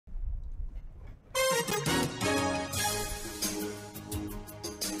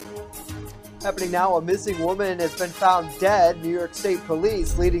Happening now, a missing woman has been found dead. New York State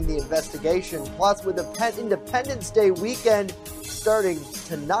Police leading the investigation. Plus, with the Independence Day weekend starting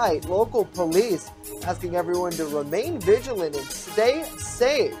tonight, local police asking everyone to remain vigilant and stay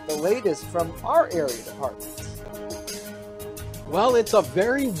safe. The latest from our area departments. Well, it's a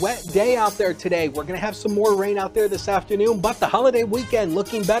very wet day out there today. We're going to have some more rain out there this afternoon, but the holiday weekend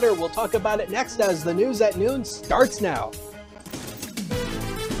looking better. We'll talk about it next as the news at noon starts now.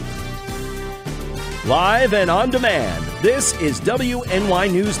 Live and on demand, this is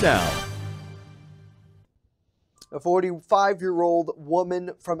WNY News Now. A 45-year-old woman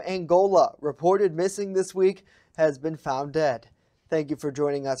from Angola reported missing this week has been found dead. Thank you for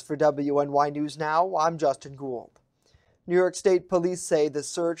joining us for WNY News Now. I'm Justin Gould. New York State Police say the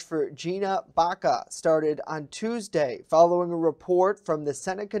search for Gina Baca started on Tuesday following a report from the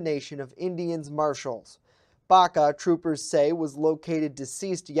Seneca Nation of Indians Marshals. Baca, troopers say, was located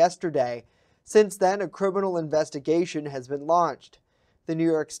deceased yesterday. Since then, a criminal investigation has been launched. The New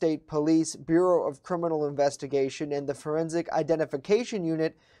York State Police Bureau of Criminal Investigation and the Forensic Identification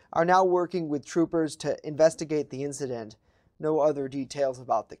Unit are now working with troopers to investigate the incident. No other details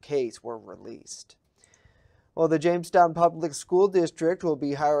about the case were released. Well, the Jamestown Public School District will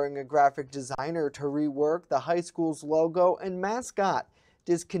be hiring a graphic designer to rework the high school's logo and mascot,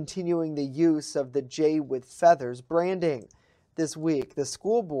 discontinuing the use of the J with feathers branding. This week, the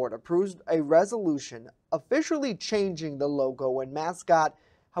school board approved a resolution officially changing the logo and mascot.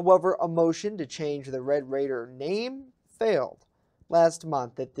 However, a motion to change the Red Raider name failed. Last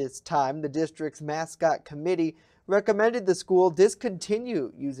month at this time, the district's mascot committee recommended the school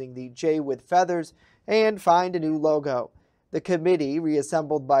discontinue using the J with feathers and find a new logo. The committee,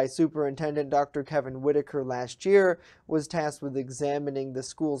 reassembled by Superintendent Dr. Kevin Whitaker last year, was tasked with examining the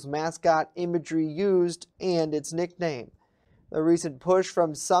school's mascot imagery used and its nickname. The recent push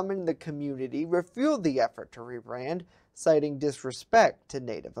from some in the community refueled the effort to rebrand, citing disrespect to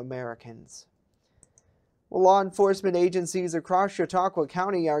Native Americans. Well, law enforcement agencies across Chautauqua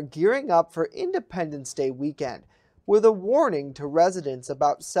County are gearing up for Independence Day weekend with a warning to residents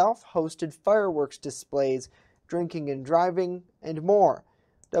about self-hosted fireworks displays, drinking and driving, and more.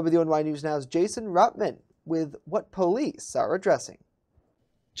 WNY News Now's Jason Ruttman with what police are addressing.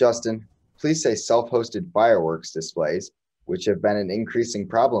 Justin, police say self-hosted fireworks displays, which have been an increasing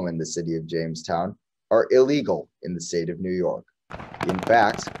problem in the city of Jamestown, are illegal in the state of New York. In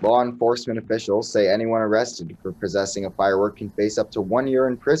fact, law enforcement officials say anyone arrested for possessing a firework can face up to 1 year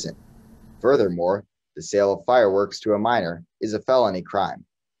in prison. Furthermore, the sale of fireworks to a minor is a felony crime.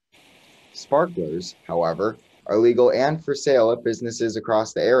 Sparklers, however, are legal and for sale at businesses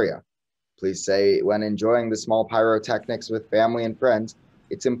across the area. Police say when enjoying the small pyrotechnics with family and friends,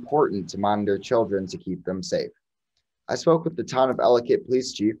 it's important to monitor children to keep them safe. I spoke with the town of Ellicott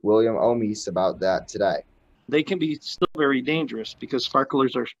Police Chief William Omise about that today. They can be still very dangerous because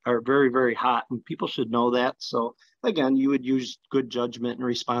sparklers are very, very hot, and people should know that. So again, you would use good judgment and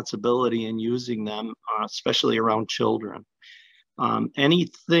responsibility in using them, especially around children.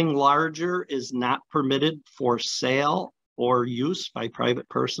 Anything larger is not permitted for sale or use by private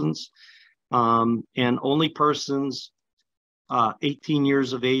persons, and only persons 18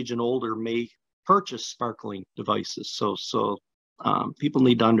 years of age and older may purchase sparkling devices. So people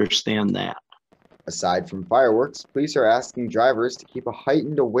need to understand that. Aside from fireworks, police are asking drivers to keep a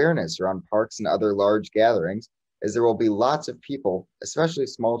heightened awareness around parks and other large gatherings, as there will be lots of people, especially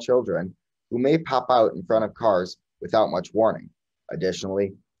small children, who may pop out in front of cars without much warning.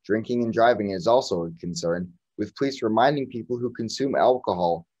 Additionally, drinking and driving is also a concern, with police reminding people who consume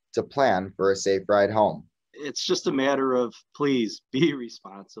alcohol to plan for a safe ride home. It's just a matter of, please be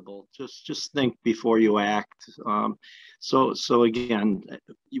responsible. Just think before you act. So again,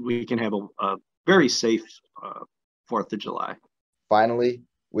 we can have a very safe 4th of July. Finally,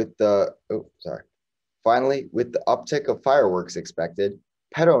 with the uptick of fireworks expected,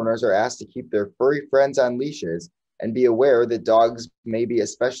 pet owners are asked to keep their furry friends on leashes and be aware that dogs may be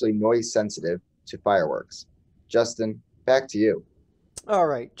especially noise sensitive to fireworks. Justin, back to you. All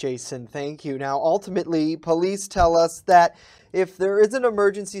right, Jason, thank you. Now, ultimately, police tell us that if there is an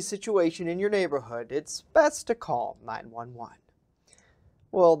emergency situation in your neighborhood, it's best to call 911.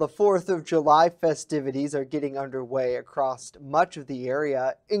 Well, the 4th of July festivities are getting underway across much of the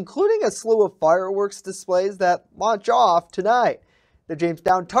area, including a slew of fireworks displays that launch off tonight. The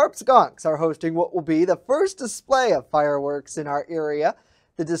Jamestown Tarp Skunks are hosting what will be the first display of fireworks in our area.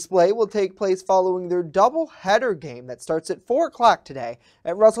 The display will take place following their double-header game that starts at 4 o'clock today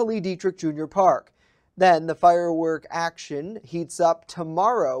at Russell E. Dietrich Jr. Park. Then the firework action heats up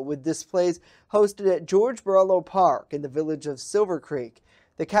tomorrow with displays hosted at George Borrello Park in the village of Silver Creek.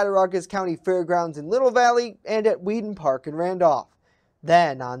 the Cattaraugus County Fairgrounds in Little Valley, and at Whedon Park in Randolph.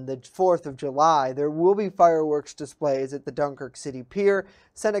 Then, on the 4th of July, there will be fireworks displays at the Dunkirk City Pier,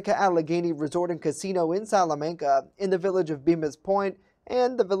 Seneca Allegheny Resort and Casino in Salamanca, in the village of Bemis Point,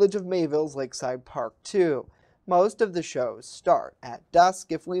 and the village of Mayville's Lakeside Park, too. Most of the shows start at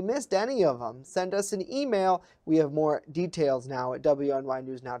dusk. If we missed any of them, send us an email. We have more details now at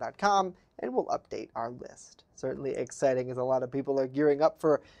WNYNewsNow.com, and we'll update our list. Certainly exciting as a lot of people are gearing up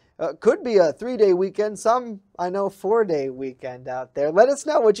for could be a 3-day weekend, some I know 4-day weekend out there. Let us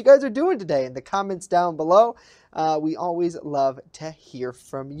know what you guys are doing today in the comments down below. We always love to hear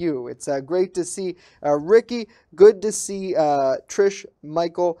from you. It's great to see Ricky, good to see Trish,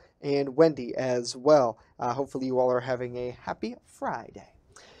 Michael, and Wendy as well. Hopefully you all are having a happy Friday.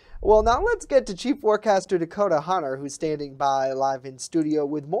 Well, now let's get to Chief Forecaster Dakota Hunter, who's standing by live in studio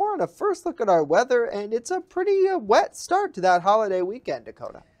with more on a first look at our weather, and it's a pretty wet start to that holiday weekend,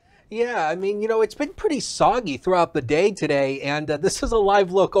 Dakota. Yeah, I mean, it's been pretty soggy throughout the day today, and this is a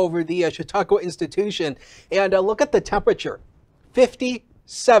live look over the Chautauqua Institution, and look at the temperature,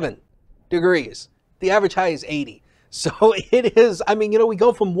 57 degrees. The average high is 80. So it is, I mean, we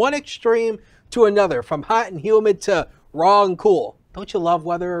go from one extreme to another, from hot and humid to raw and cool. Don't you love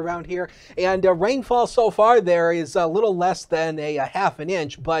weather around here? And rainfall so far there is a little less than a half an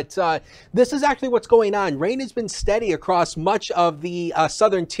inch, but this is actually what's going on. Rain has been steady across much of the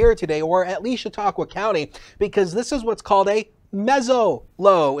southern tier today, or at least Chautauqua County, because this is what's called a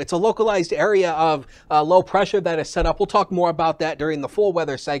meso-low. It's a localized area of low pressure that is set up. We'll talk more about that during the full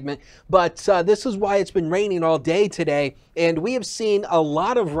weather segment, but this is why it's been raining all day today, and we have seen a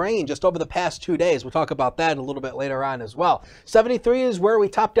lot of rain just over the past 2 days. We'll talk about that a little bit later on as well. 73 is where we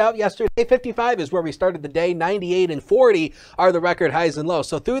topped out yesterday. 55 is where we started the day. 98 and 40 are the record highs and lows.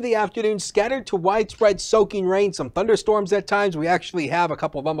 So through the afternoon, scattered to widespread soaking rain, some thunderstorms at times. We actually have a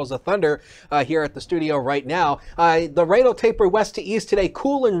couple of rumbles of thunder here at the studio right now. The rain will taper west to east today,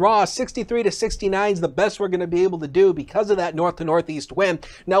 cool and raw. 63 to 69 is the best we're going to be able to do because of that north to northeast wind.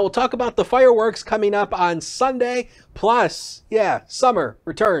 Now we'll talk about the fireworks coming up on Sunday. Plus, yeah, summer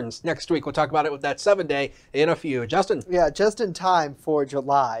returns next week. We'll talk about it with that 7-day in a few. Justin? Yeah, just in time for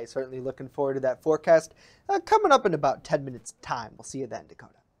July. Certainly looking forward to that forecast coming up in about 10 minutes time. We'll see you then,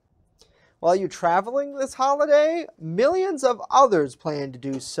 Dakota. While you're traveling this holiday, millions of others plan to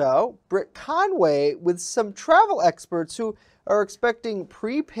do so. Britt Conway with some travel experts who are expecting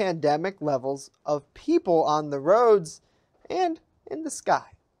pre-pandemic levels of people on the roads and in the sky.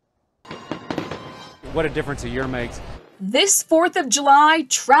 What a difference a year makes. This 4th of July,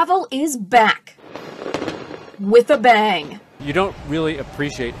 travel is back with a bang. You don't really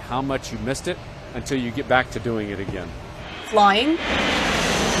appreciate how much you missed it until you get back to doing it again. Flying.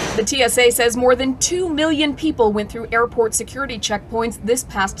 The TSA says more than 2 million people went through airport security checkpoints this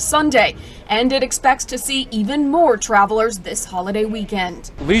past Sunday, and it expects to see even more travelers this holiday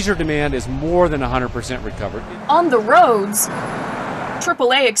weekend. Leisure demand is more than 100% recovered. On the roads,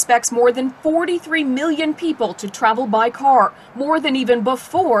 AAA expects more than 43 million people to travel by car, more than even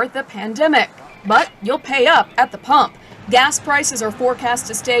before the pandemic. But you'll pay up at the pump. Gas prices are forecast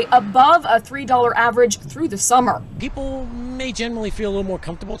to stay above a $3 average through the summer. People may generally feel a little more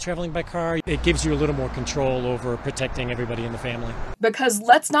comfortable traveling by car. It gives you a little more control over protecting everybody in the family. Because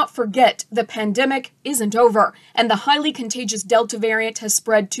let's not forget, the pandemic isn't over, and the highly contagious Delta variant has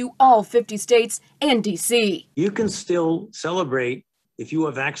spread to all 50 states and D.C. You can still celebrate. If you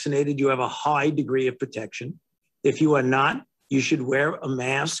are vaccinated, you have a high degree of protection. If you are not, you should wear a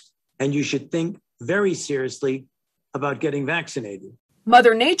mask, and you should think very seriously about getting vaccinated.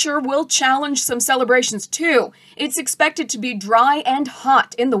 Mother Nature will challenge some celebrations too. It's expected to be dry and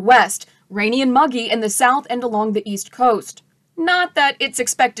hot in the west, rainy and muggy in the south and along the east coast. Not that it's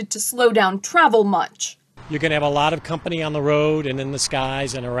expected to slow down travel much. You're going to have a lot of company on the road and in the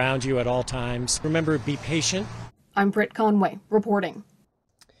skies and around you at all times. Remember, be patient. I'm Britt Conway, reporting.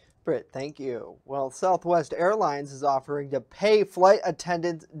 Britt, thank you. Well, Southwest Airlines is offering to pay flight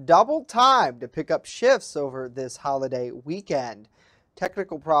attendants double time to pick up shifts over this holiday weekend.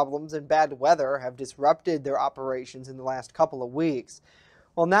 Technical problems and bad weather have disrupted their operations in the last couple of weeks.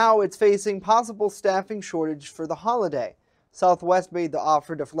 Well, now it's facing possible staffing shortage for the holiday. Southwest made the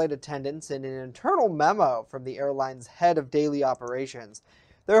offer to flight attendants in an internal memo from the airline's head of daily operations.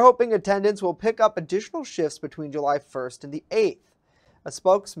 They're hoping attendants will pick up additional shifts between July 1st and the 8th. A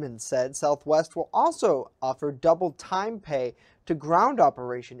spokesman said Southwest will also offer double time pay to ground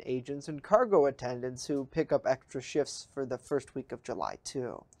operation agents and cargo attendants who pick up extra shifts for the first week of July,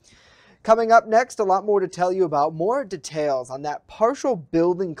 too. Coming up next, a lot more to tell you about, more details on that partial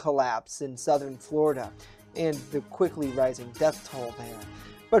building collapse in southern Florida and the quickly rising death toll there.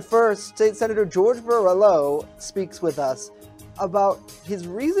 But first, State Senator George Borrello speaks with us about his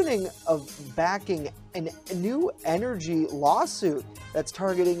reasoning of backing a new energy lawsuit that's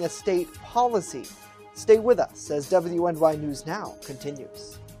targeting a state policy. Stay with us as WNY News Now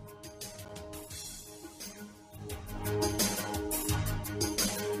continues.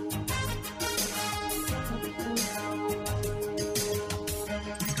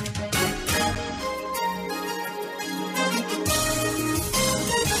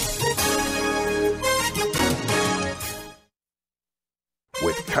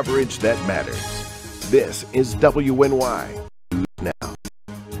 With coverage that matters. This is WNY News Now.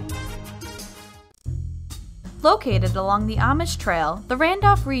 Located along the Amish Trail, the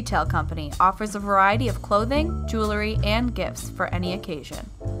Randolph Retail Company offers a variety of clothing, jewelry, and gifts for any occasion.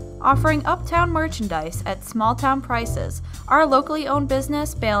 Offering uptown merchandise at small-town prices, our locally owned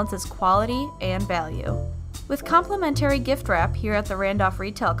business balances quality and value. With complimentary gift wrap here at the Randolph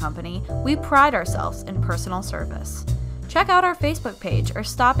Retail Company, we pride ourselves in personal service. Check out our Facebook page or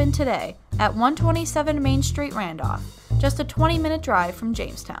stop in today at 127 Main Street, Randolph, just a 20-minute drive from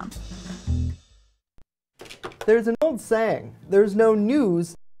Jamestown. There's an old saying, there's no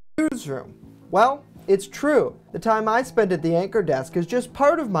news in the newsroom. Well, it's true. The time I spend at the anchor desk is just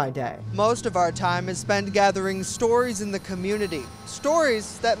part of my day. Most of our time is spent gathering stories in the community,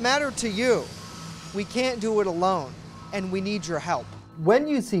 stories that matter to you. We can't do it alone, and we need your help. When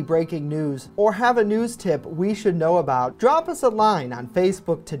you see breaking news or have a news tip we should know about, drop us a line on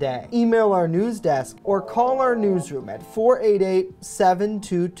Facebook today, email our news desk, or call our newsroom at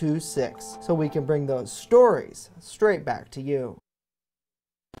 488-7226 so we can bring those stories straight back to you.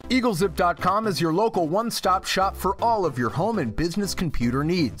 EagleZip.com is your local one-stop shop for all of your home and business computer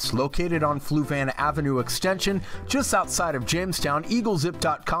needs. Located on Fluvan Avenue Extension, just outside of Jamestown,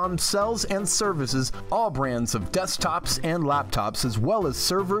 EagleZip.com sells and services all brands of desktops and laptops, as well as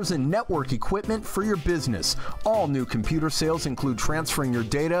servers and network equipment for your business. All new computer sales include transferring your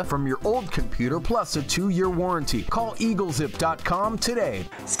data from your old computer plus a 2-year warranty. Call EagleZip.com today.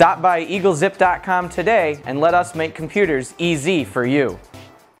 Stop by EagleZip.com today and let us make computers easy for you.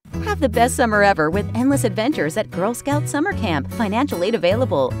 Have the best summer ever with endless adventures at Girl Scout Summer Camp. Financial aid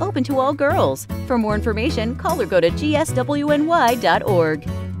available, open to all girls. For more information, call or go to gswny.org.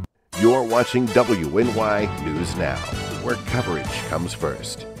 You're watching WNY News Now, where coverage comes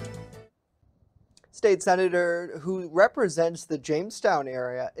first. State Senator who represents the Jamestown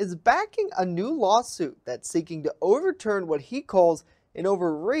area is backing a new lawsuit that's seeking to overturn what he calls an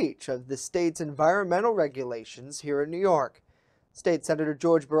overreach of the state's environmental regulations here in New York. State Senator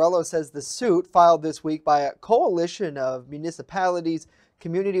George Borrello says the suit, filed this week by a coalition of municipalities,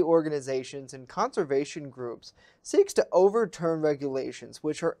 community organizations, and conservation groups, seeks to overturn regulations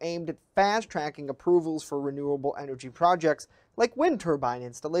which are aimed at fast-tracking approvals for renewable energy projects like wind turbine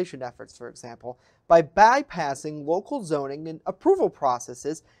installation efforts, for example, by bypassing local zoning and approval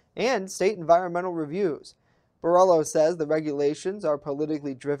processes and state environmental reviews. Borrello says the regulations are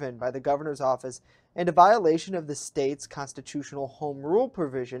politically driven by the governor's office and a violation of the state's constitutional home rule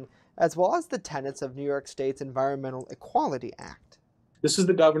provision, as well as the tenets of New York State's Environmental Equality Act. This is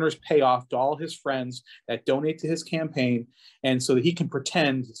the governor's payoff to all his friends that donate to his campaign, and so that he can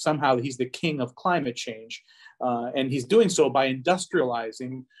pretend somehow that he's the king of climate change. And he's doing so by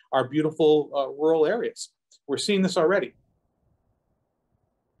industrializing our beautiful rural areas. We're seeing this already.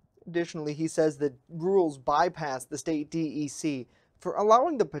 Additionally, he says the rules bypass the state DEC for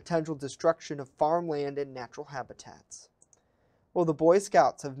allowing the potential destruction of farmland and natural habitats. Well, the Boy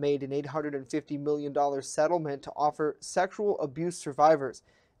Scouts have made an $850 million settlement to offer sexual abuse survivors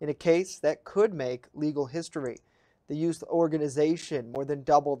in a case that could make legal history. The youth organization more than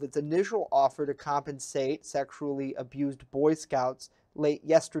doubled its initial offer to compensate sexually abused Boy Scouts late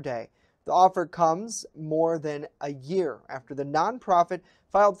yesterday. The offer comes more than a year after the nonprofit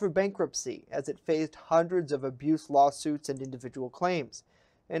filed for bankruptcy as it faced hundreds of abuse lawsuits and individual claims.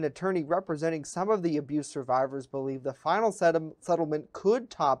 An attorney representing some of the abuse survivors believe the final settlement could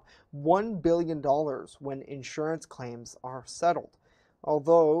top $1 billion when insurance claims are settled.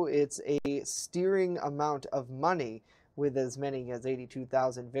 Although it's a steering amount of money, with as many as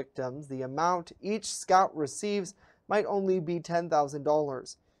 82,000 victims, the amount each scout receives might only be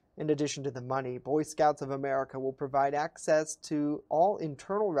 $10,000. In addition to the money, Boy Scouts of America will provide access to all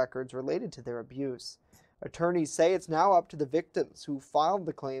internal records related to their abuse. Attorneys say it's now up to the victims who filed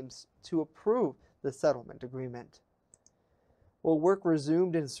the claims to approve the settlement agreement. Well, work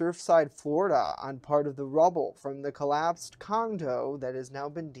resumed in Surfside, Florida on part of the rubble from the collapsed condo that has now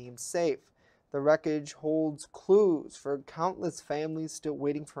been deemed safe. The wreckage holds clues for countless families still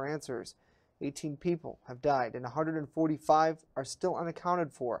waiting for answers. 18 people have died and 145 are still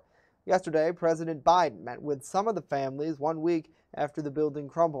unaccounted for. Yesterday, President Biden met with some of the families 1 week after the building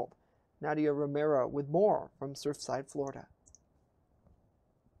crumbled. Nadia Romero with more from Surfside, Florida.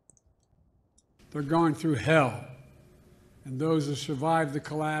 They're going through hell, and those who survived the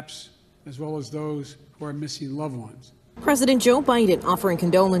collapse, as well as those who are missing loved ones. President Joe Biden offering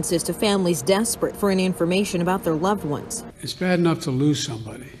condolences to families desperate for any information about their loved ones. It's bad enough to lose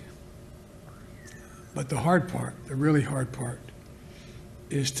somebody, but the hard part, the really hard part,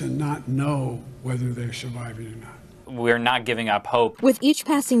 is to not know whether they're surviving or not. We're not giving up hope. With each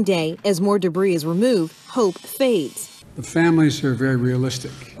passing day, as more debris is removed, hope fades. The families are very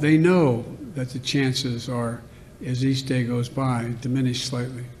realistic. They know that the chances are, as each day goes by, diminish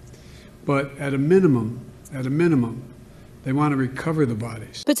slightly. But at a minimum, they want to recover the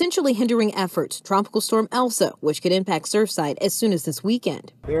bodies. Potentially hindering efforts, Tropical Storm Elsa, which could impact Surfside as soon as this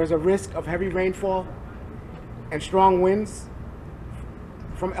weekend. There is a risk of heavy rainfall and strong winds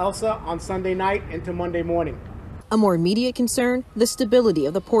from Elsa on Sunday night into Monday morning. A more immediate concern, the stability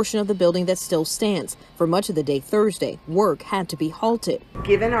of the portion of the building that still stands. For much of the day Thursday, work had to be halted.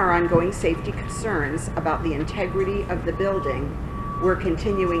 Given our ongoing safety concerns about the integrity of the building, we're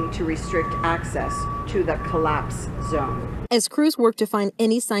continuing to restrict access to the collapse zone. As crews work to find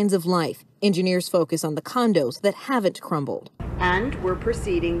any signs of life, engineers focus on the condos that haven't crumbled. And we're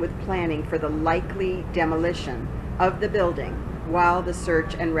proceeding with planning for the likely demolition of the building while the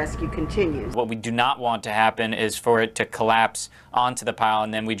search and rescue continues. What we do not want to happen is for it to collapse onto the pile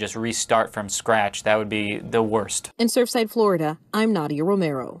and then we just restart from scratch. That would be the worst. In Surfside, Florida, I'm Nadia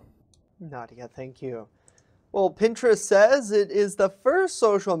Romero. Nadia, thank you. Well, Pinterest says it is the first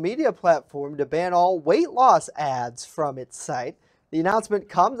social media platform to ban all weight loss ads from its site. The announcement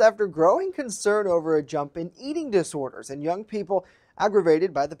comes after growing concern over a jump in eating disorders in young people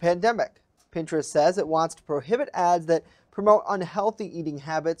aggravated by the pandemic. Pinterest says it wants to prohibit ads that promote unhealthy eating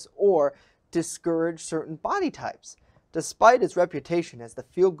habits or discourage certain body types. Despite its reputation as the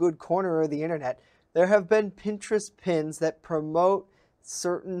feel-good corner of the internet, there have been Pinterest pins that promote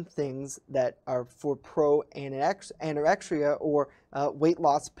certain things that are for pro-anorexia or weight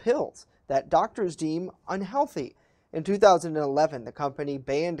loss pills that doctors deem unhealthy. In 2011, the company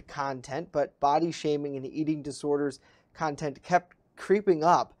banned content, but body shaming and eating disorders content kept creeping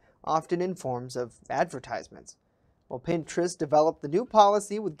up, often in forms of advertisements. Well, Pinterest developed the new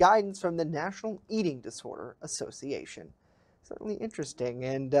policy with guidance from the National Eating Disorder Association. Certainly interesting,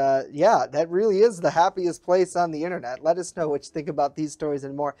 and yeah, that really is the happiest place on the internet. Let us know what you think about these stories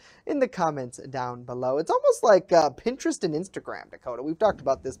and more in the comments down below. It's almost like Pinterest and Instagram, Dakota. We've talked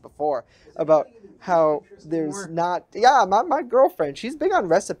about this before, about how there's not, yeah, my girlfriend, she's big on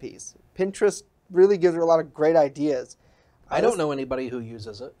recipes. Pinterest really gives her a lot of great ideas. I don't know anybody who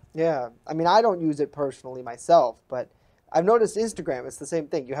uses it. Yeah, I mean, I don't use it personally myself, but I've noticed Instagram, it's the same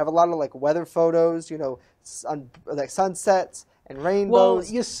thing. You have a lot of like weather photos, you know, like sunsets and rainbows. Well,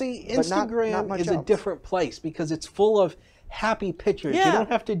 you see, Instagram is a different place because it's full of happy pictures. Yeah. You don't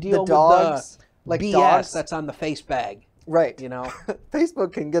have to deal dogs, with the like BS dogs. that's on the face bag. Right. You know,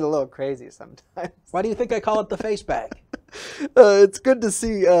 Facebook can get a little crazy sometimes. Why do you think I call it the face bag? It's good to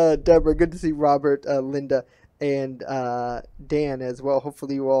see Deborah. Good to see Robert, Linda, and Dan as well.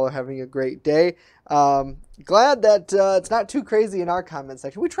 Hopefully you all are having a great day. Glad that it's not too crazy in our comment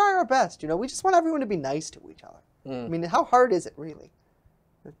section. We try our best. You know, we just want everyone to be nice to each other. I mean, how hard is it really?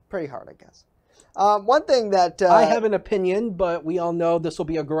 It's pretty hard, I guess. One thing that I have an opinion, but we all know this will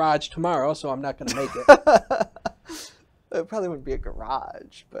be a garage tomorrow, so I'm not going to make it. It probably wouldn't be a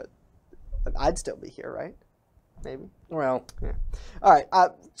garage, but I'd still be here, right? Maybe. Well, yeah. All right.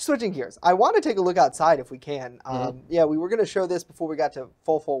 Switching gears, I want to take a look outside if we can. Yeah, we were going to show this before we got to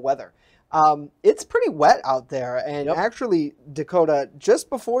full weather. It's pretty wet out there, and actually, Dakota, just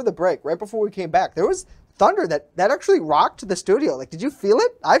before the break, right before we came back, there was thunder that actually rocked the studio. Like, did you feel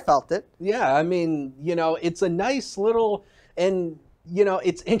it? I felt it. Yeah, I mean, you know, it's a nice little, and you know,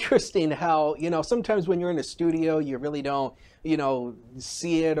 it's interesting how, you know, sometimes when you're in a studio, you really don't, you know,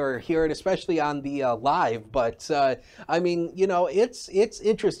 see it or hear it, especially on the live. But I mean, you know, it's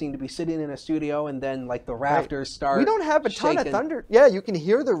interesting to be sitting in a studio and then like the rafters start. We don't have a ton of thunder. Yeah, you can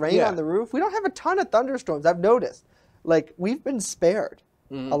hear the rain on the roof. We don't have a ton of thunderstorms. I've noticed. Like, we've been spared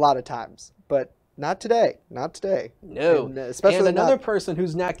a lot of times, but not today. Not today. No. And, especially and another person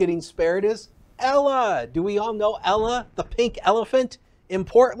who's not getting spared is Ella. Do we all know Ella, the pink elephant in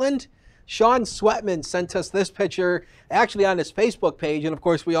Portland? Sean Sweatman sent us this picture actually on his Facebook page. And of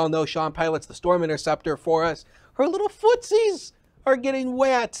course, we all know Sean pilots the Storm Interceptor for us. Her little footsies are getting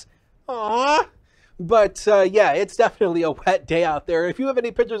wet. Aww. But yeah, it's definitely a wet day out there. If you have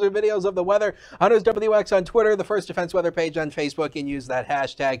any pictures or videos of the weather, Hunters WX on Twitter, the First Defense Weather page on Facebook, and use that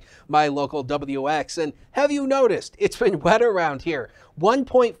hashtag MyLocalWX. And have you noticed it's been wet around here?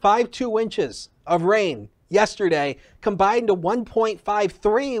 1.52 inches of rain yesterday, combined to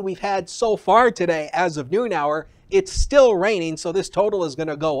 1.53 we've had so far today as of noon hour. It's still raining, so this total is going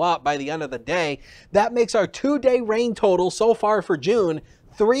to go up by the end of the day. That makes our 2-day rain total so far for June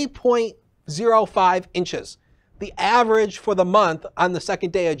 3.05 inches. The average for the month on the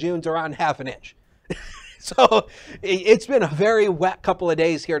second day of June is around half an inch. So it's been a very wet couple of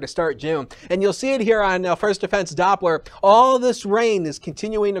days here to start June. And you'll see it here on First Defense Doppler. All this rain is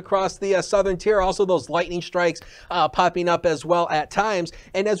continuing across the southern tier. Also those lightning strikes popping up as well at times.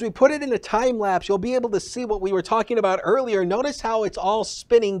 And as we put it in a time lapse, you'll be able to see what we were talking about earlier. Notice how it's all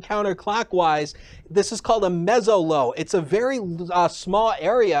spinning counterclockwise. This is called a mesolow. It's a very small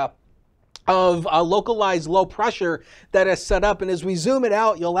area of localized low pressure that is set up, and as we zoom it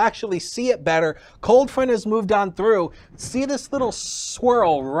out, you'll actually see it better. Cold front has moved on through. See this little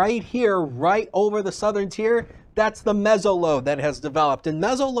swirl right here, right over the southern tier? That's the mesolow that has developed, and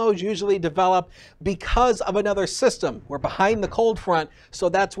mesolows usually develop because of another system. We're behind the cold front, so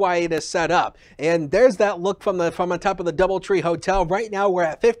that's why it is set up. And there's that look from on top of the DoubleTree Hotel. Right now we're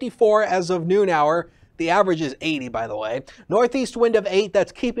at 54 as of noon hour. The average is 80, by the way. Northeast wind of 8,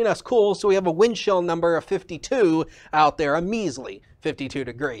 that's keeping us cool, so we have a wind chill number of 52 out there, a measly 52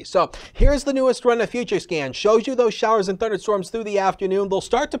 degrees. So here's the newest run of Future Scan. Shows you those showers and thunderstorms through the afternoon. They'll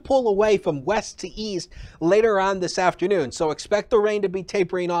start to pull away from west to east later on this afternoon. So expect the rain to be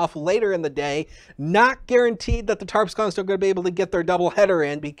tapering off later in the day. Not guaranteed that the Tarpscons are going to be able to get their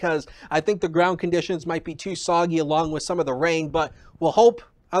doubleheader in, because I think the ground conditions might be too soggy along with some of the rain, but we'll hope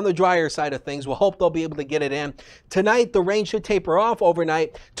on the drier side of things. We'll hope they'll be able to get it in. Tonight, the rain should taper off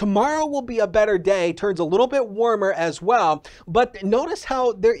overnight. Tomorrow will be a better day. Turns a little bit warmer as well. But notice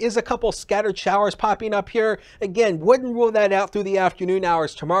how there is a couple scattered showers popping up here. Again, wouldn't rule that out through the afternoon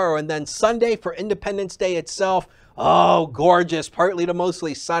hours tomorrow. And then Sunday for Independence Day itself, oh, gorgeous, partly to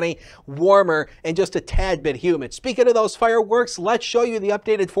mostly sunny, warmer, and just a tad bit humid. Speaking of those fireworks, let's show you the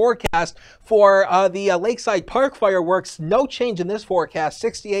updated forecast for the Lakeside Park fireworks. No change in this forecast,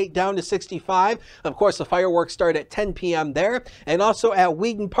 68 down to 65. Of course, the fireworks start at 10 p.m. there. And also at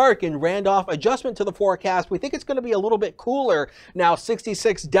Wheaton Park in Randolph, adjustment to the forecast. We think it's going to be a little bit cooler now,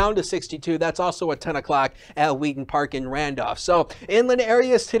 66 down to 62. That's also at 10 o'clock at Wheaton Park in Randolph. So inland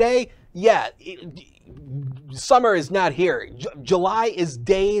areas today, yeah, summer is not here. July is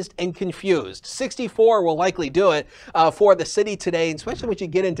dazed and confused. 64 will likely do it for the city today, especially when you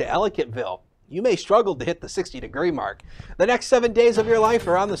get into Ellicottville. You may struggle to hit the 60-degree mark. The next 7 days of your life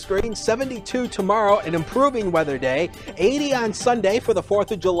are on the screen. 72 tomorrow, an improving weather day. 80 on Sunday for the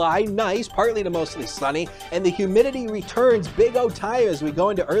 4th of July. Nice, partly to mostly sunny. And the humidity returns big O time as we go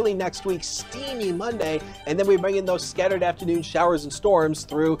into early next week, steamy Monday. And then we bring in those scattered afternoon showers and storms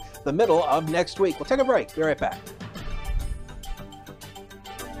through the middle of next week. We'll take a break. Be right back.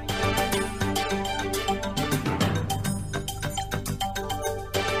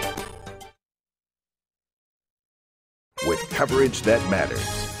 With coverage that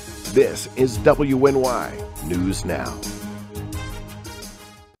matters. This is WNY News Now.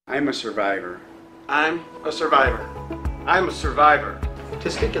 I'm a survivor. I'm a survivor. I'm a survivor.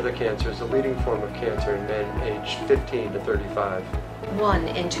 Testicular cancer is the leading form of cancer in men aged 15 to 35. 1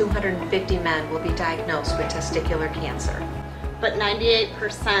 in 250 men will be diagnosed with testicular cancer. But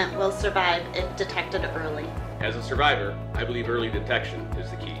 98% will survive if detected early. As a survivor, I believe early detection is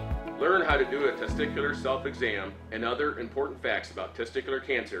the key. Learn how to do a testicular self-exam and other important facts about testicular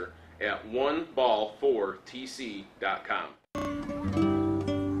cancer at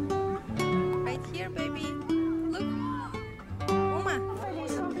oneball4tc.com. Right here, baby. Look. Uma.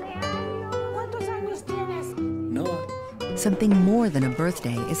 No. Something more than a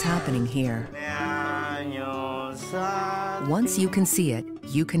birthday is happening here. Once you can see it,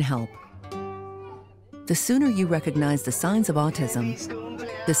 you can help. The sooner you recognize the signs of autism,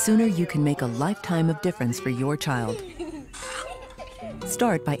 the sooner you can make a lifetime of difference for your child.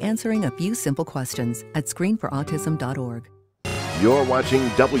 Start by answering a few simple questions at screenforautism.org. You're watching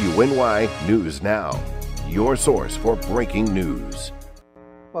WNY News Now, your source for breaking news.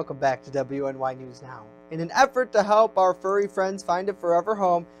 Welcome back to WNY News Now. In an effort to help our furry friends find a forever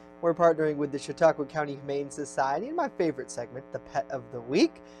home, we're partnering with the Chautauqua County Humane Society in my favorite segment, the Pet of the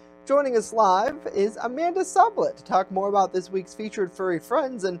Week. Joining us live is Amanda Sublett to talk more about this week's featured furry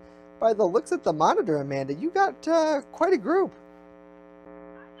friends. And by the looks at the monitor, Amanda, you got quite a group.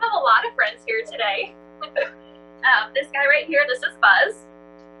 I have a lot of friends here today. This guy right here, this is Buzz.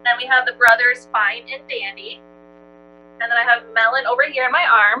 Then we have the brothers Fine and Dandy. And then I have Melon over here in my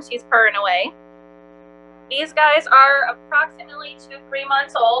arms. He's purring away. These guys are approximately 2-3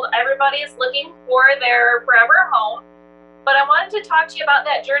 months old. Everybody is looking for their forever home. But I wanted to talk to you about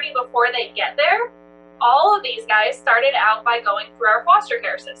that journey before they get there. All of these guys started out by going through our foster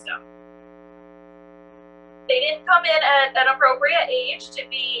care system. They didn't come in at an appropriate age to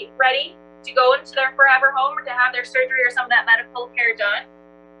be ready to go into their forever home or to have their surgery or some of that medical care done.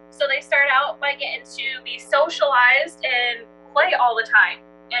 So they start out by getting to be socialized and play all the time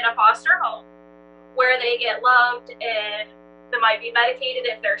in a foster home where they get loved and they might be medicated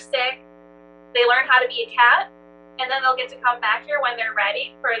if they're sick. They learn how to be a cat, and then they'll get to come back here when they're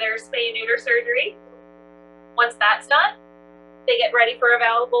ready for their spay and neuter surgery. Once that's done, they get ready for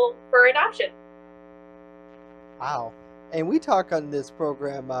available for adoption. Wow. And we talked on this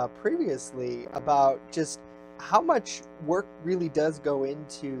program previously about just how much work really does go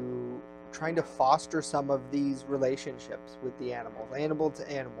into trying to foster some of these relationships with the animals, animal to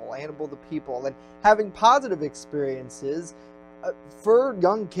animal, animal to people, and having positive experiences for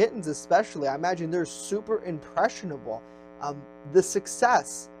young kittens especially. I imagine they're super impressionable. The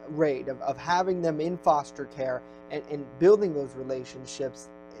success rate of having them in foster care and building those relationships,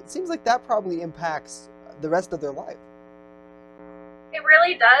 it seems like that probably impacts the rest of their life. It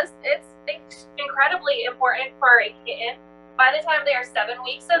really does. It's incredibly important for a kitten. By the time they are 7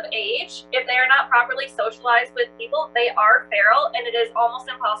 weeks of age, if they are not properly socialized with people, they are feral, and it is almost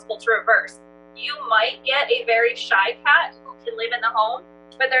impossible to reverse. You might get a very shy cat who can live in the home,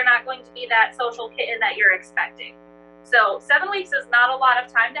 but they're not going to be that social kitten that you're expecting. So 7 weeks is not a lot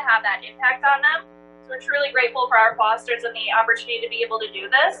of time to have that impact on them. So we're truly grateful for our fosters and the opportunity to be able to do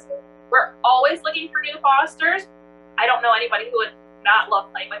this. We're always looking for new fosters. I don't know anybody who would not love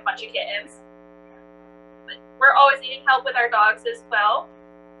playing with a bunch of kittens. But we're always needing help with our dogs as well.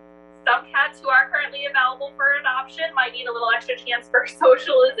 Some cats who are currently available for adoption might need a little extra chance for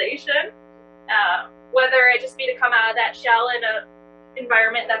socialization, whether it just be to come out of that shell in an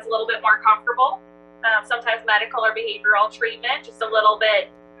environment that's a little bit more comfortable. Sometimes medical or behavioral treatment, just a little bit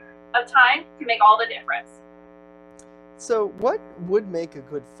of time can make all the difference. So what would make a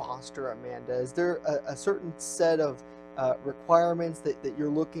good foster, Amanda? Is there a certain set of requirements that you're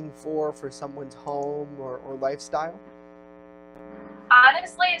looking for someone's home or lifestyle?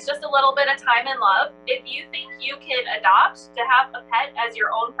 Honestly, it's just a little bit of time and love. If you think you can adopt to have a pet as your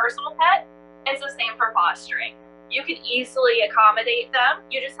own personal pet, it's the same for fostering. You can easily accommodate them.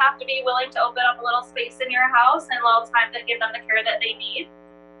 You just have to be willing to open up a little space in your house and a little time to give them the care that they need.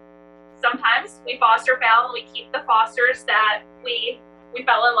 Sometimes we foster fail and we keep the fosters that we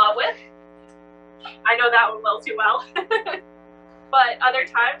fell in love with. I know that one well too well. But other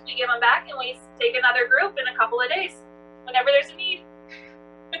times we give them back and we take another group in a couple of days whenever there's a need.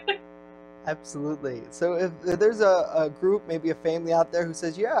 Absolutely. So if there's a group, maybe a family out there who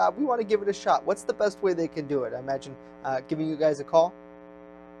says, yeah, we want to give it a shot, what's the best way they can do it? I imagine giving you guys a call?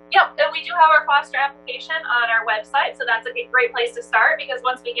 Yep, and we do have our foster application on our website, so that's a great place to start, because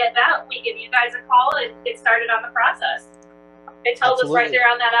once we get that, we give you guys a call and get started on the process. It tells us right there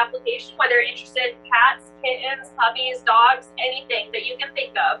on that application whether you're interested in cats, kittens, puppies, dogs, anything that you can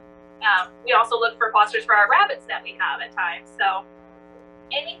think of. We also look for fosters for our rabbits that we have at times, so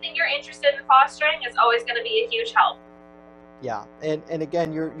anything you're interested in fostering is always going to be a huge help. Yeah, and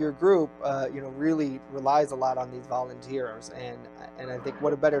again, your group, really relies a lot on these volunteers, and I think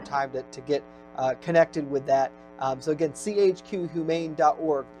what a better time to get connected with that. So again,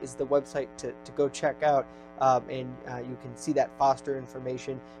 chqhumane.org is the website to go check out, and you can see that foster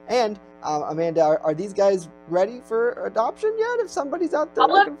information. And Amanda, are these guys ready for adoption yet? If somebody's out there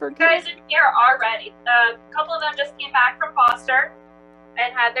looking for kids? All of the guys in here are ready. A couple of them just came back from foster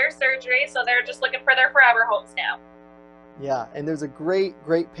and had their surgery, so they're just looking for their forever homes now. Yeah, and there's a great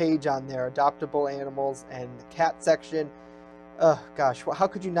page on there, adoptable animals, and the cat section. Oh gosh, how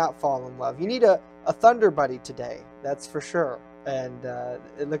could you not fall in love? You need a Thunder Buddy today, that's for sure. And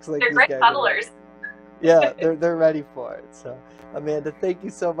it looks like they're great cuddlers. Yeah, they're ready for it. So Amanda, thank you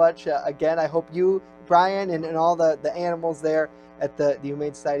so much. Again, I hope you, Brian, and all the animals there at the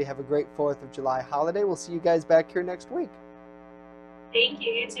Humane Society have a great 4th of July holiday. We'll see you guys back here next week. Thank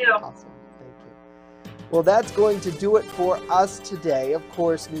you, you too. Awesome. Well, that's going to do it for us today. Of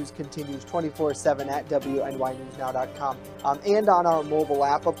course, news continues 24/7 at WNYNewsNow.com and on our mobile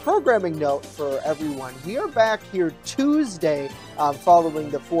app. A programming note for everyone. We are back here Tuesday following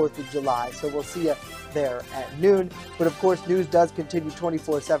the 4th of July. So we'll see you there at noon. But of course, news does continue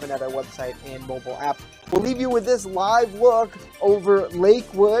 24/7 at our website and mobile app. We'll leave you with this live look over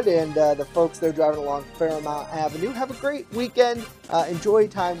Lakewood and the folks there driving along Fairmount Avenue. Have a great weekend. Enjoy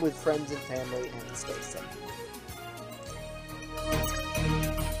time with friends and family, and stay safe.